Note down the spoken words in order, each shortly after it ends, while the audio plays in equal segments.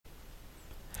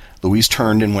Louise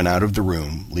turned and went out of the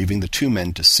room, leaving the two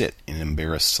men to sit in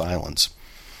embarrassed silence.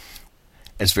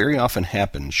 As very often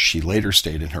happened, she later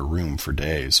stayed in her room for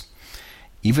days.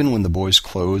 Even when the boy's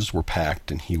clothes were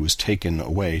packed and he was taken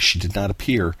away, she did not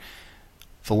appear.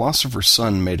 The loss of her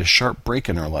son made a sharp break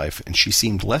in her life, and she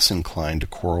seemed less inclined to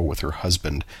quarrel with her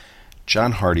husband.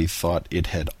 John Hardy thought it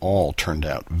had all turned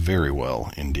out very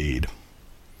well indeed.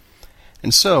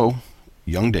 And so,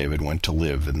 young David went to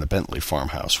live in the Bentley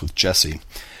farmhouse with Jessie.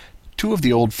 Two of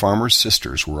the old farmer's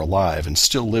sisters were alive and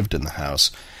still lived in the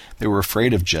house. They were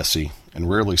afraid of Jessie and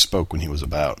rarely spoke when he was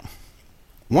about.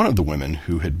 One of the women,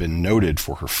 who had been noted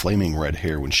for her flaming red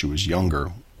hair when she was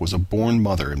younger, was a born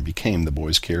mother and became the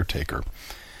boy's caretaker.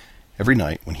 Every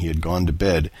night, when he had gone to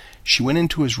bed, she went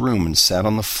into his room and sat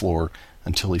on the floor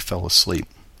until he fell asleep.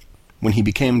 When he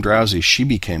became drowsy, she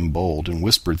became bold and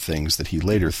whispered things that he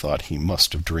later thought he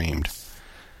must have dreamed.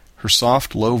 Her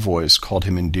soft, low voice called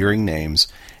him endearing names,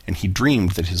 and he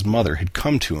dreamed that his mother had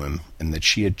come to him and that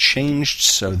she had changed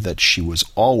so that she was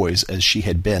always as she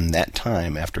had been that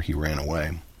time after he ran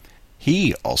away.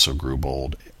 He also grew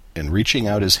bold, and reaching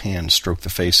out his hand stroked the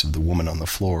face of the woman on the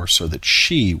floor so that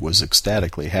she was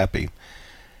ecstatically happy.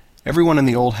 Everyone in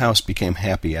the old house became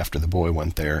happy after the boy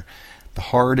went there. The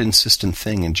hard, insistent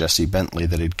thing in Jessie Bentley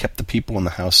that had kept the people in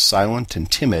the house silent and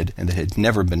timid, and that had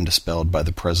never been dispelled by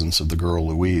the presence of the girl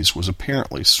Louise, was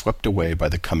apparently swept away by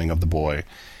the coming of the boy.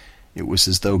 It was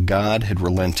as though God had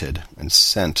relented and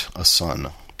sent a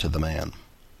son to the man.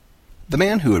 The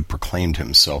man who had proclaimed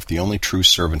himself the only true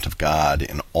servant of God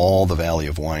in all the valley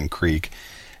of Wine Creek,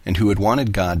 and who had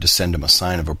wanted God to send him a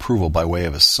sign of approval by way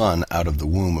of a son out of the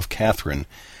womb of Catherine,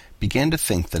 began to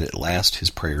think that at last his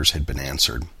prayers had been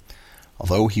answered.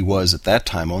 Although he was at that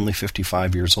time only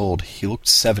 55 years old, he looked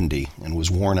 70 and was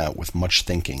worn out with much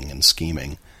thinking and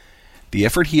scheming. The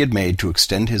effort he had made to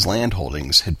extend his land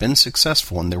holdings had been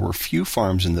successful, and there were few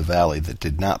farms in the valley that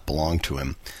did not belong to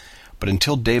him. But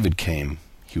until David came,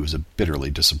 he was a bitterly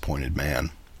disappointed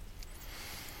man.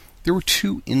 There were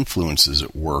two influences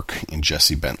at work in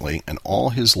Jessie Bentley, and all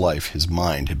his life his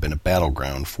mind had been a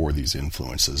battleground for these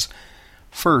influences.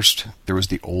 First, there was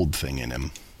the old thing in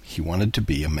him. He wanted to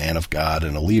be a man of God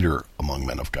and a leader among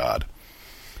men of God.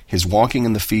 His walking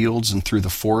in the fields and through the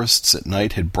forests at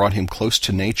night had brought him close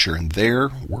to nature, and there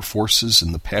were forces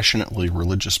in the passionately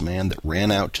religious man that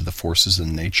ran out to the forces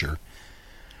in nature.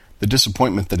 The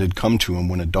disappointment that had come to him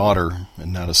when a daughter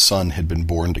and not a son had been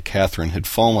born to Catherine had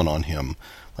fallen on him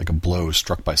like a blow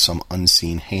struck by some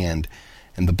unseen hand,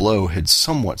 and the blow had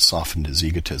somewhat softened his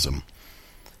egotism.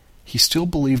 He still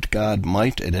believed God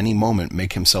might at any moment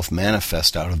make himself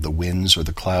manifest out of the winds or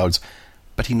the clouds,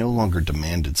 but he no longer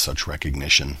demanded such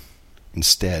recognition.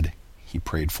 Instead, he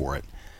prayed for it.